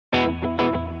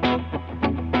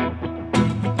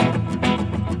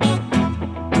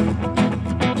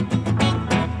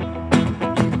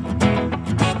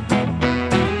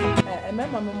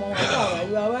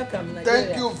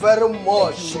very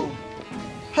much.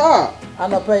 Ha!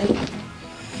 And I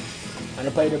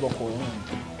pay the boko.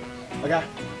 Okay.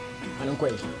 And I'm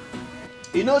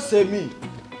You know, say me.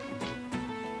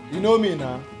 You know me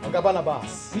now. Okay,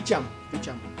 Bannabas. Which am?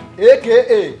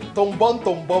 AKA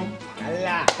Tombom.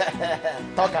 Allah.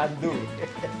 Talk and do.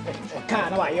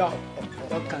 Can't know yo.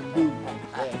 Talk and do.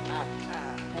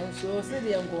 And so say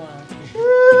the uncle.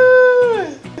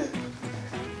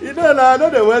 You know now, I know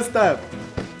the worst time.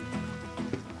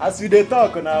 As we dey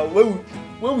talk now, when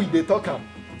we dey talk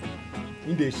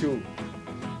in the show,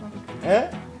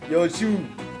 your shoe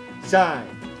shine.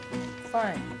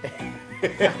 Fine.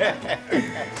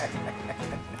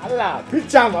 Allah,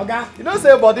 which am, okay? You know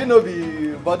say body no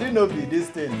be this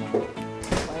thing.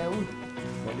 Firewood.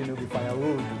 Body no be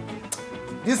firewood.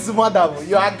 This madam,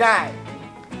 you are guy.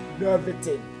 Do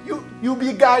everything. You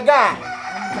be guy. I'm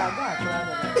gaga.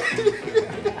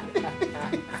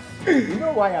 You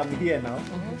know why I'm here now?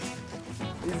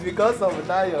 It's because of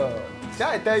that shall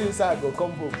I tell you, sir, I go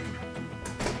come home.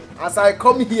 As I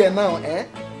come here now,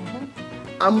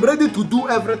 I'm ready to do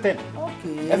everything.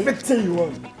 Okay. Everything you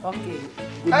want. Okay.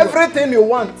 Everything you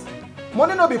want.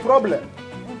 Money no be problem.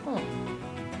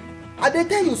 I dey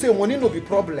tell you say money no be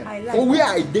problem. For where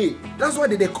I dey, that's why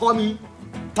they call me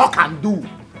talk and do.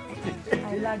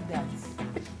 I like that.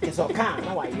 It's okay.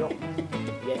 Now I yo.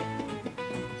 Yeah.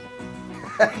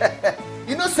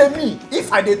 You know say me,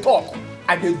 if I dey talk,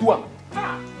 I dey do am.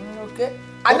 Okay.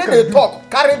 I need dey talk,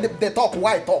 carry the talk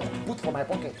why I talk, put for my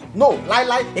pocket. No,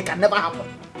 lie, it can never happen.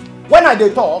 When I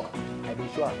dey talk, I dey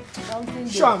show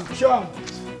am. Show am.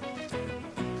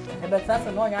 But that's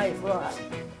a long eye for us.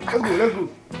 Let's go.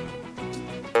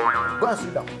 Go and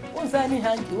sit down. What's any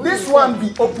hanky? This one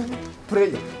be open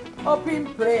prayer. Open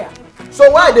prayer. So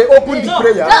why they open the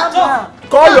prayer?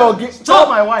 Call your gift. Call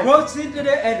my wife.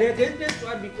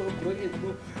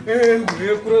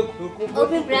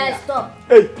 Open prayer, stop.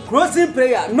 Hey, crossing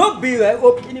prayer, not be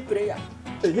opening prayer.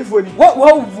 What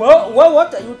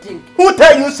are you think? Who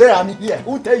tell you say I'm here?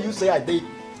 Who tell you say I did?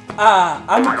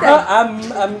 I'm.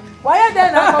 Why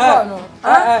then?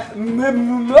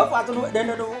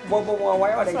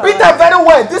 Peter very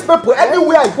well. These people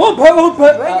anywhere.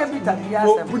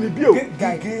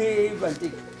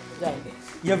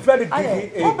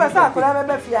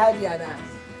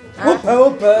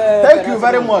 Thank you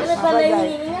very much. Sorry.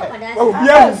 No,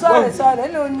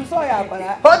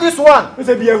 Hold this one.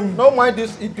 Don't mind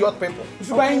these idiot people.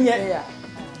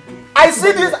 I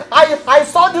see this. I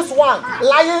saw this one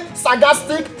lying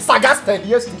sarcastic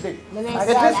yesterday.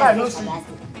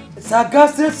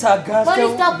 Sarcastic.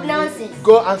 Don't stop nonsense.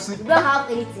 Go and sit. You don't have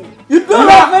anything. You don't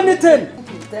have anything.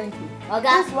 Thank you.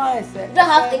 Okay. This one is you don't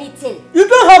have anything. You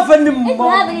don't have any If you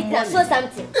more. have anything, show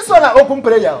something. This one I open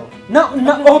prayer. No,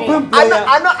 open prayer.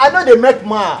 I know they make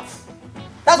math.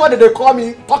 That's why they call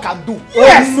me talk and do.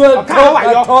 Yes.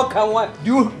 Talk and what?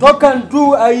 Talk and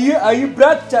do. Are you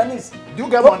black Chinese? Do you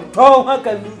get money? Talk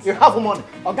and do. You have money.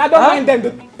 Okay, don't mind them.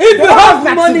 If you have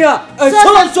money,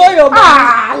 show your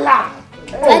money.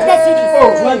 20 cities.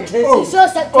 20 cities. Show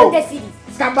 20 cities.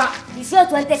 Skaba. You show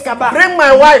 20 skaba. Bring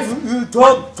my wife. You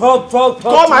talk.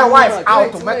 Call my wife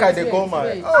out to make her they go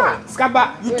my.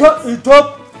 Skaba. You talk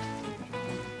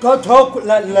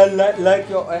like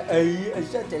your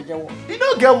You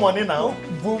don't get money now.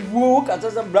 Blue,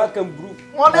 black and blue.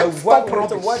 Money stop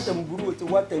white and blue,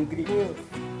 white and green.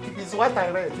 It's what I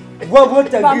read.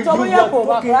 What and green?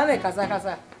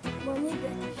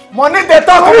 Money they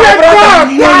talk. What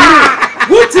money?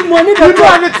 You do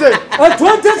anything.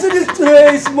 20 cities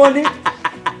is money.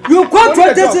 You quote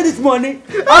 20 cities money.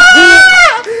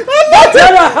 That's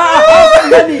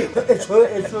money. It's so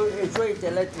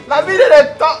intellectual. La vida they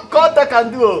call talk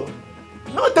and do.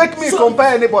 No take me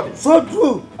compare anybody. So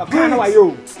true.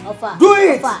 Do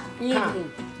it. Leave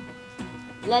him.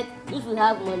 Like if you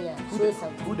have money, show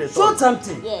something. Who they Show talk?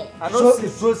 something. Yeah. I don't see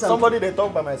show something. somebody they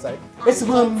talk by my side. It's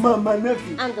my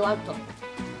nephew. I'm the one talk.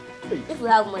 If you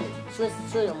have money, show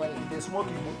your money. They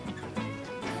smoking.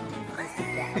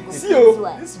 See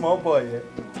This small boy, yeah.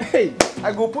 Hey,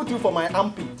 I go put you for my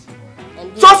armpit.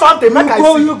 And Show something, make I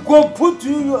see. You go put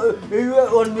you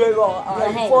on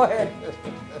your forehead.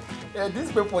 Yeah,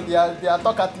 these people they are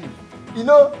talkative. You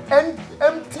know,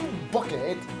 empty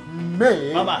bucket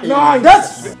may. No,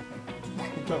 that's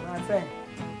my friend.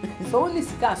 So only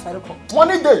scars are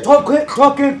money day. Talking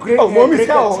cricket. Oh, mommy,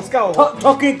 scout.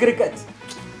 Talking cricket.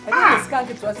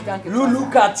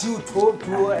 Look at you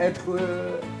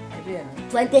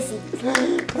 20 cities.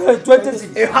 20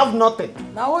 cities. You have nothing.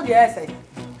 Now what do you say?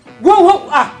 Go.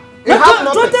 You have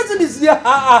nothing. 20 cities here.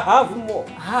 I have more.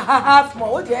 Half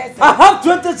more. What do you say? I have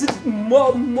 20 cities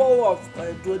more of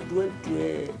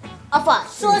 20. Afa,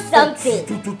 show something.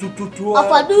 To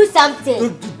Afa, do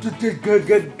something.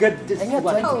 get this And you're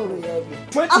one.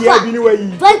 20 years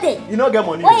anyway. 20. You don't get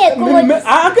money. Why you come on?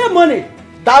 I get money.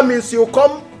 That means you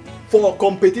come for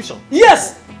competition.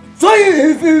 Yes. So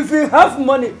if you have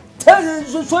money,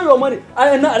 show your money.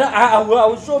 I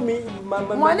will show me my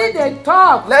Money they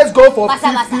talk. Let's go for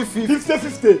Basa,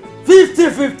 50-50.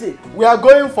 50-50. We are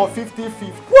going for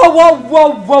 50-50.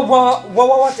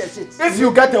 What is it? If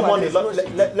you get the money,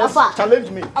 let's Afa. challenge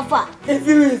me. Afa, If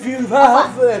you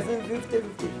have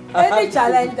 50-50. Any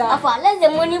challenger. Afa, let the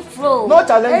money flow. No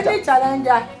challenger. Any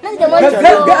challenger. Let the money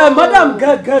Madam,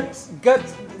 flow. get.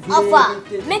 Afa,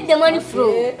 make the money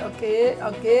flow.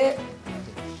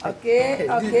 Okay.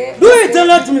 Do it and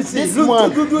let me see. This Do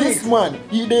man,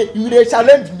 it. you dey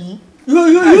challenge me.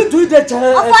 You do the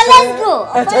challenge. Afa, let's go.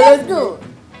 Afa, let's go.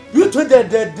 You do the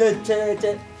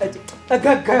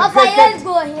Afa, let's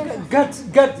go.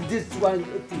 get this one.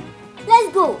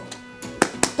 Let's go.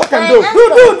 Talk and do. Do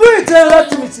it and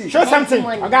let me see. Show something.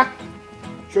 Money. Okay.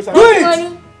 Show Do something. it.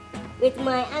 Money with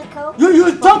my uncle.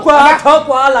 You talk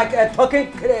like a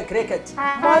talking cricket.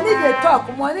 Money they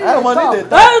talk. Money they Money talk. dey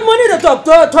talk. Money the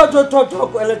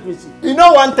talk. Let me see. You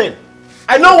know one thing.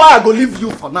 I know why I go leave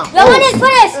you for now. Your money is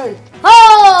finished.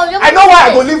 Oh, your money I know why I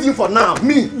is go finished. leave you for now.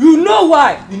 Me. You know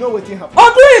why? You know what happened?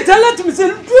 Oh, do it and let me see.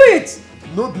 Do it.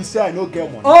 No be say I no get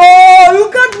money. Oh, you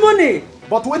got money.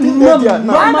 But wetin dey there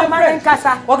now? My friend.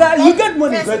 Okay, you get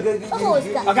money.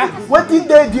 Wetin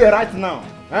dey there right now?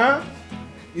 Huh?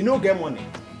 You no get money.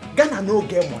 Ghana no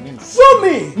get money now. Show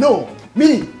me. No,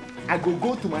 me. I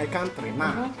go to my country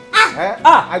now.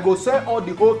 I go sell all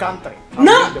the whole country.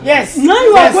 Now, Yes. Now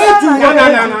you are going to. No.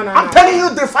 I'm telling you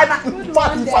the final.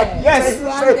 Yes.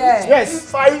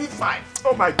 Five.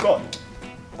 Oh my God.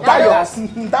 That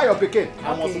your pikin.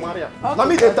 I must marry her. Let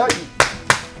me tell you.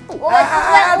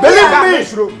 Believe me.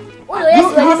 You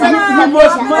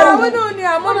must marry. Believe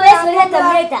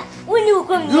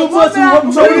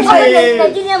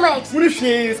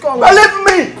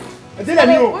me. What did you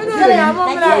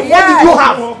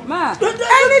have?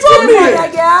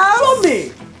 Show me.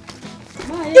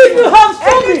 If you have,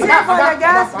 show me.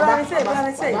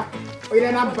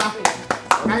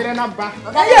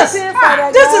 Yes.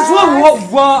 This is what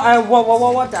I want.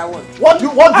 What did you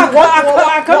want?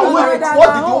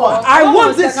 I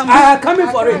want this. I am coming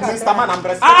for it. Mr. Man, I'm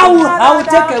I will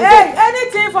take it. Hey,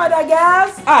 anything for the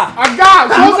girls.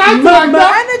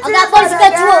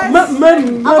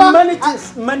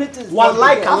 Many things. One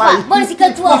like a lie.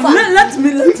 Let me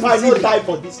If I don't die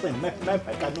for this thing, I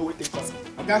can know what it costs.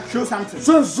 Okay, show something.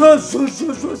 Show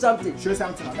something. Show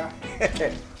something, okay?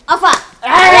 Afa.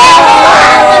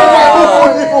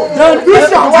 Don't do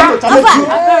this. I want to challenge you.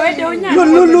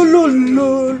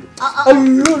 No.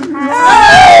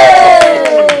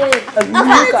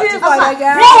 Anything for the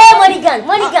girls. Money gun.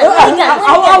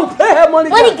 I'll pay her money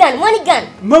gun.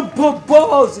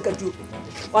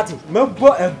 What? Money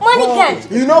gun.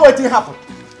 You know what happened?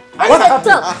 What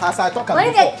happened? As I talk Money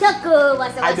about gun.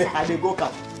 I dey go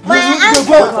camp. My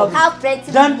uncle have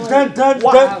plenty money. Then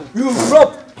you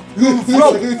flop.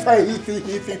 If I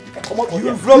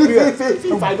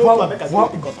don't come, make I go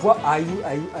because What are you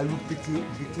picking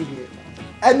here?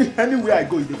 anywhere I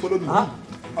go, they follow me.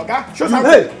 Okay? Show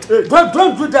Hey, something.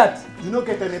 don't do that. You don't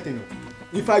get anything.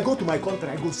 If I go to my country,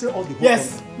 I go say all the whole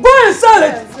Yes. country. Go and sell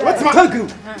it. What's my- Thank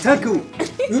you.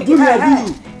 You do me, I do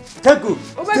you. Thank you.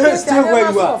 Stay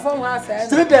where you are.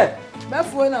 Stay there.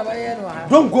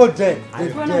 Don't go there. I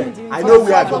know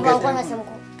where I go get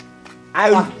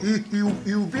you.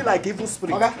 You be like evil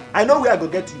spirit. Okay. I know where I go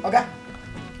get you. Okay.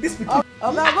 This people. Go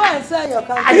and sell your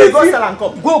country. I go sell and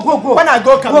come. Go. When I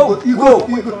go camp, you go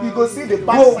see the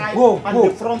back side and go.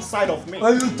 the front side of me.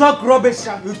 When you talk rubbish,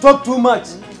 you talk too much.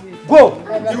 Go. You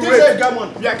think say get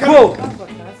money? Go.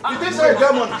 You think say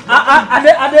get money?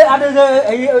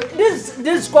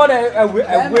 This called a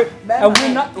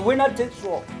winner takes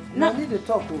all. No need to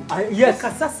talk. Yes.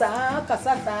 Kasasa.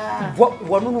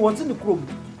 One wants in the room.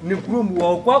 The room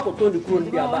will walk to the room.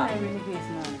 They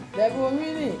go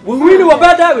really. We really were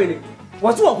bad that way.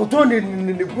 What's what could turn in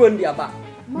the room? The about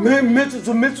me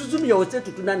to me or say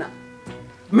to Nana.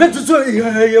 Me to say,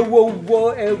 go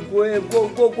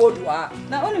to her.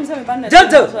 Now, only some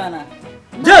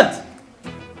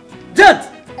Jet.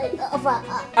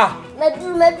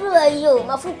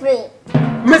 My footprint.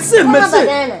 Messi.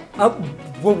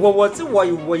 What's it? Why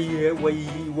you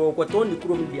walk on the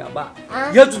room? The about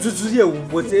you to see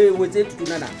was it to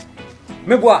Nana.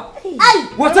 Meboa.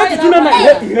 What's that to Nana?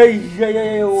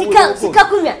 Sika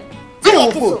kunya.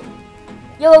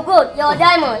 You're good, you're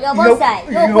diamond, you're both side,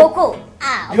 you're cocoa.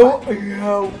 Ah, yo,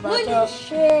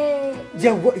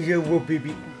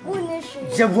 baby.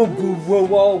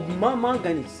 Mama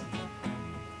Ganis.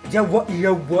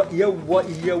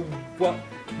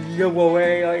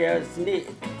 Snake.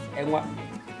 And what?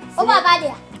 Oh, my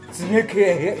body. Snake,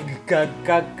 Gana.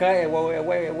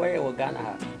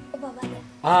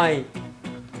 Aye.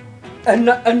 And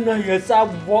yes, I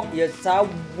walk, I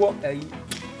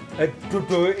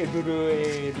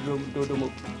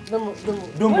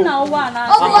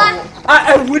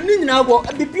wouldn't know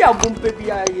what the Pia won't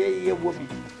baby. I will be.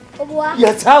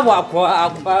 Yes, I walk.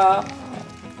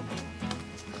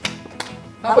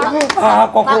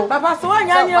 Papa, so I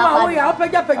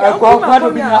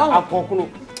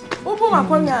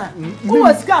who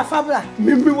was Fabla?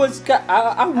 Mimi was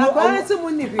I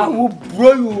will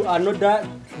blow you another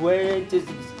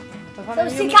 26.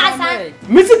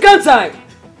 Mr. Kansai,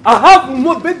 I have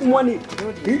more big money.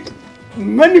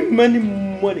 Many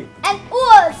money. And who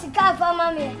was Sika for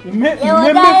mommy? Maybe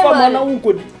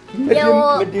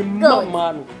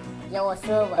man. Your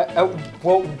silver.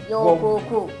 What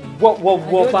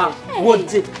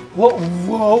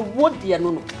do you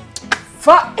know?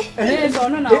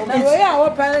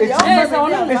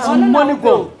 It's money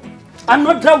go.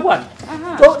 Another one.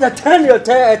 So the 10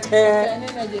 yourself.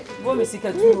 What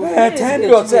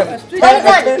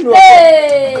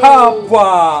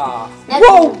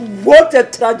a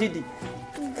tragedy.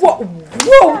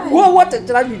 What a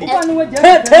tragedy.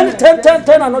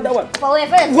 10 another one.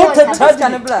 What a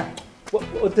tragedy.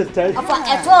 What a tragedy.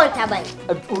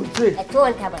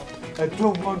 I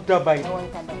don't want to buy.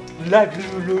 Like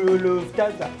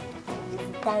Lufthansa.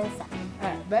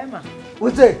 Bema.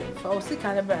 What's it? So sick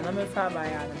and a brand, I'm a far by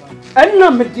animal. And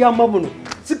no, my dear mamma.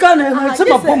 Sikana,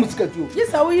 some of them got you.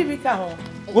 Yes, I will be home.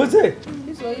 What's it?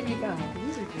 This way you become.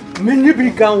 Many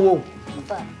become home.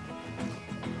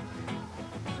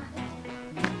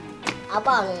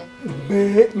 About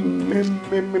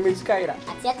Miss Kyra.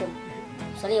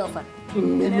 Sorry, offer.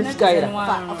 Miss Kyra.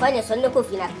 Find a son of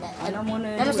coffee.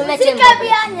 I'm so much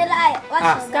behind your eye.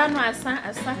 What's done, my son?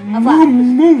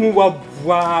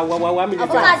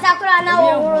 Sakura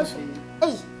now.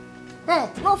 Hey,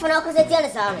 no for now, because I tell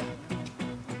us.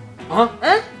 Huh?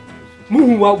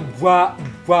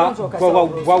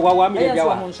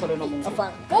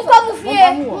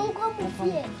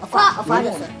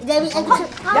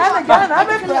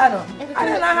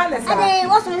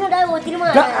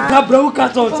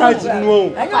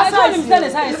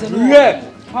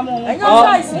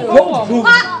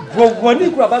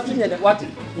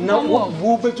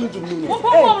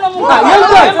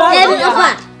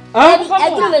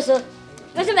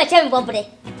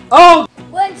 Oh,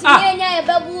 what's your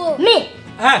babu? Me?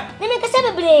 Let me say,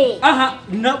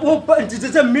 no, what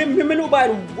is a minute by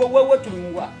what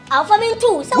you are? I'll come in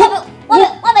too. So, what are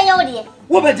you?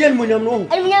 What about gentlemen?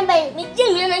 I remember me,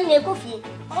 Jimmy, and your coffee.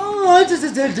 Oh, this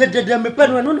is the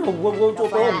pen. I don't know what I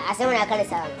said when I can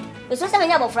sound. It's also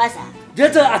a for us.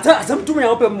 Just a some to me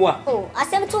open more. Oh, I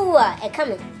sent to a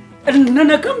coming. And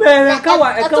then I come here. I come.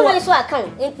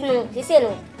 He said,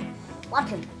 what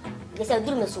him? They said,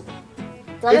 do me soup.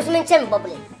 So I just mentioned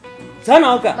bubbly.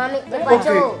 Sanoka.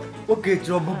 Okay,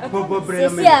 trouble.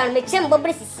 Yeah, make some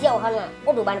bubbly is your Hannah.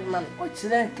 What do Bannabas, Mamma? What's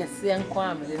that? Cassian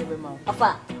Quam, a little bit more.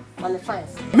 Afar, on the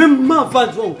fence. Mamma,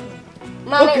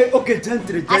 okay,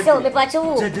 gently. I saw the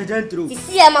patrol. You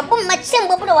see, I'm a boom, my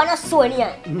chamber, but I was so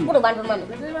near. What about the money?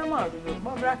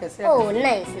 Oh,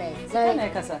 nice.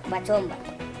 Bachomba.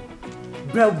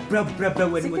 Bra,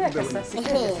 when you went to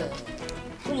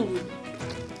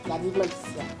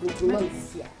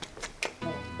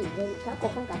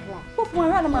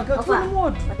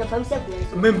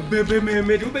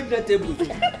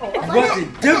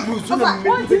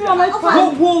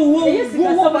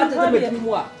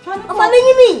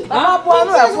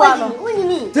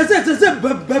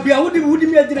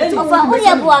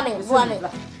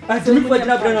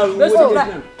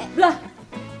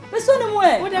This one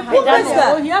away. What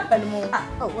happened more?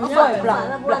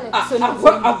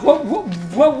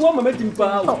 What moment in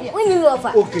power? When you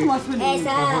offer, Okay.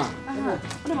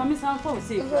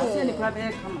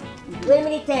 Let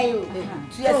me tell you.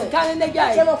 Yes, can't the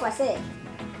guy. Some of us say,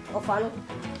 or follow.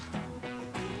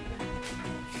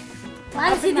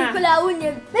 One city,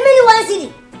 maybe 1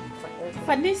 city.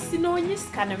 For this, no, you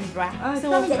can bra.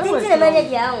 So, the thing to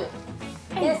manage your own.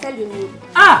 Yes, sending you.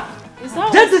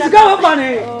 This is go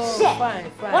money. Fine.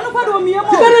 One part of me, I'm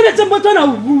going to put on a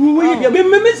wee.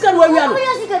 Miss can wear. I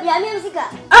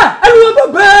will be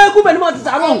good and what's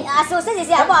our own. I saw say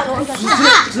about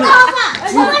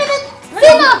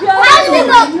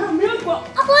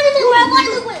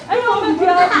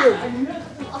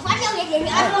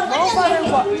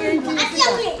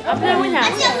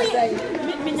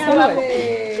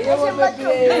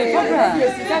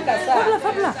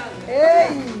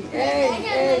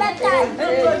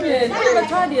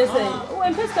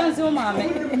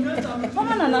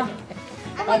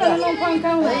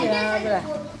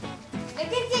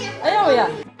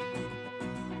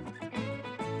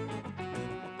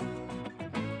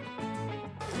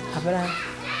Abra.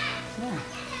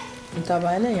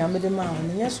 Ntabana ya mede ma ho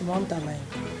ne yeso ntaban.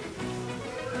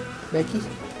 Beki.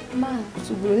 Ma,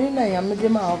 subuni na ya mede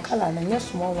ma ho kala na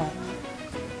yeso mo wa.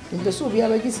 Nde so bia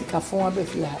bagi sikafon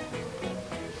abafi ha.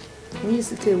 Munyi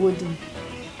sike wodi.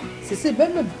 Sisi be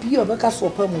me bi obeka so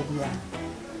pa mo bia.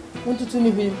 Muntutu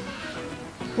ni hwim.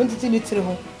 Muntutu ni tire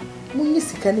ho. Munyi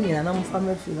sika ni nyina na mfa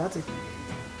mafi ate.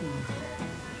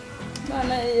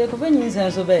 Na ye ko fanyi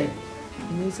nsan so be.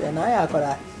 Ni se na ya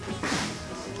akora.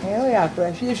 Ya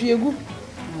akora hwie gu.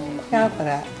 Ya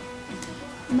akora.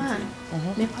 Ma,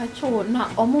 me pacho na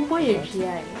omumbo ye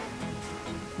hwia e.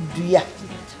 Dua.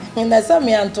 Na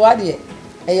sami anto ade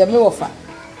eye me wofa.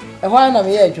 Ehwa na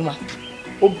me ye adwuma.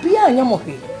 Obi anya mo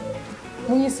hwe.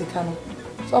 Munyi sika no.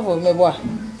 So for me boa.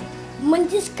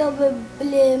 Munyi sika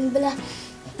blembla.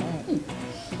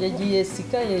 Ye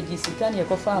sika ne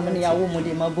ko fa am ne yawo mu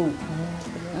de mabo.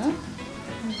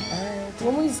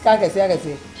 Munyi sika ka se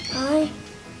agase. Ai.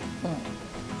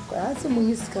 Kwa se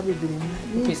munyi sika bebere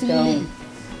mu. Fiska.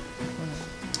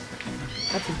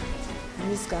 Ati.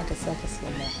 Munyi sika ka se agase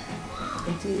na.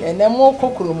 Nti ene mo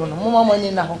kokoro mu no mo mama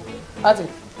ni na ho. Ati.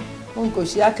 Unko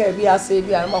shi aka bi ase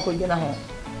bi an mako gina ho.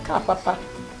 Ka papa.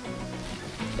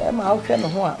 E ma ahwe no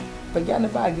ho a. Pagya ne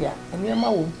bag ya. Ene ma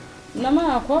wo. Na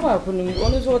ma akwa ba ku ni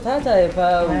onu so tata e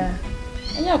pa.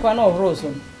 Anya kwa na ohro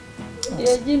so.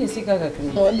 Ye ji ni sika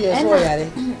kakri. No ndi so yare.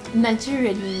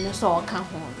 Nigeria ni no so ka ho.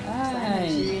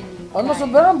 Ai. Ono so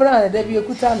bran da bi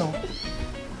ekuta no.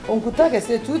 Onkuta ke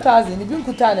se 2000 ni bi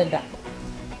nkuta ne da.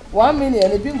 1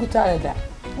 million ni bi nkuta ne da.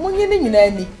 Munyi ni nyina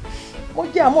ni. Mo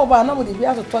ji amo ba na mo de bi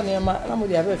atoto ne ma na mo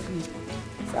de aba fi.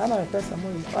 Sa na pesa mo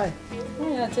yi. Ai.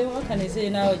 Mo ya te wa kan se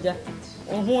na oja.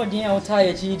 Ohun odin a ota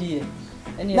ya chidi e.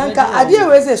 Nanka adie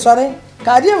we se sore.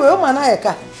 Ka adie we o ma na ye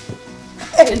ka.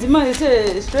 Enti ma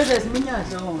se stress mi nya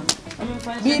so.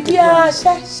 Bibia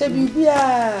she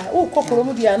bibia. O kokoro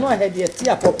mu dia no ahede ti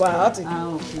apopa ati. Ah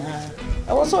okay.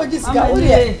 I was so just ga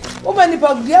uri. O ma ni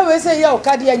pa dia we se ya o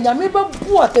ka dia nyame ba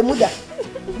bu atemuda.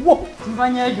 Wo.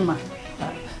 Mfanya adwuma.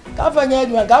 Ka fanya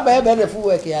adwuma ga ba e be refu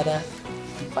work ya da.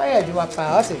 Fanya adwuma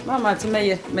pa ati. Mama ti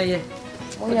meye.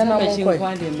 Onya na mo ko.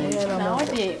 Na o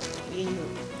de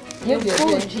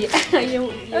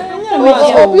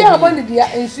obi amoni dia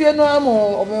nsuo no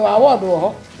amo obi wa award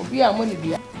ho obi amoni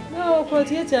dia no ko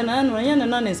tietia na anu anya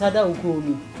na ne sada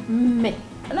okomi me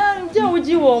na je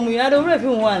oji wo mu ya do refi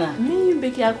ho ana me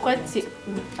be ki akwati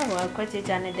akwati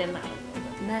jane de na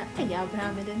ya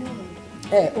Abraham de no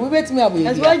obi betimi abo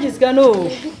as well just can no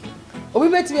obi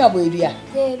betimi abo edua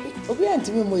obi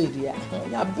antimi mo edua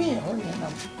ya bin ho na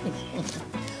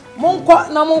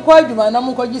Monko adwuma na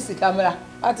monko gisi kamera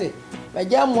ate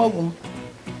bagia mo agum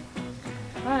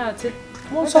ate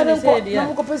mon so na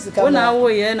monko pesi kamera wona wo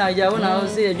ye na ja wona wo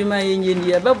se adwuma ye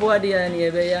nyeni e bebo ade ya ne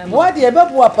e be ya mo ade e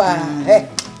bebo pa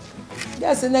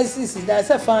yes na sisi da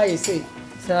se fa ye se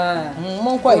sa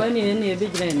monko woni ne e be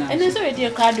gina na ene so we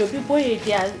dey crowd obi boy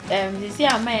dey see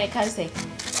America say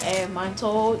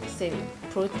manto say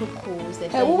protocols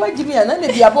wo wajimi ya na ne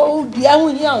bia bo bia hu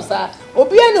hi ansa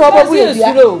obi ani wo bo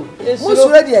bia mu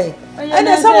suro dia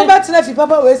ene se mo betena fi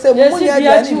papa we se mu nya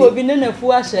dia ni obi ne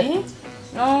nafu ahye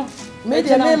no me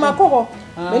dia me makoko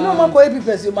me no mako ebi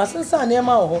pesi ma sensa na e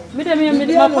ma wo me de me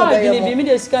papa gine bi me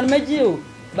de sika no magi o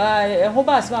ba ho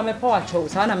ba asema me pa wacho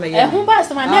sa na me ye ho ba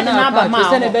asema na de na ba ma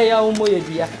se ne be ya wo mo ye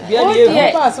bia bia de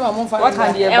ho ba asema mo fa wa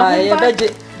kan de ba ye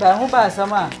beje ba ho ba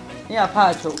asema ya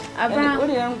pacho Abra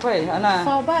ori enkwe ana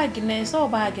for bag ne so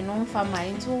bag no mfa ma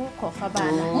into kofa ba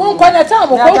na mo nkwa na ta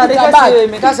mo ko ka bag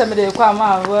me ka se me de kwa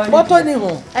ma moto ni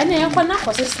ho ene enkwa na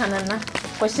kosi sanana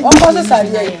kosi kosi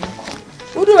sariye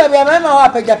udu be be ma wa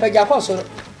peja ko soro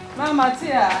mama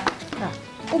tia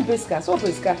pesca so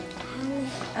pesca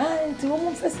nti wo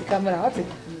mo fesi camera ati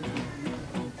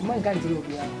mo ngan ti lo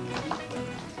bia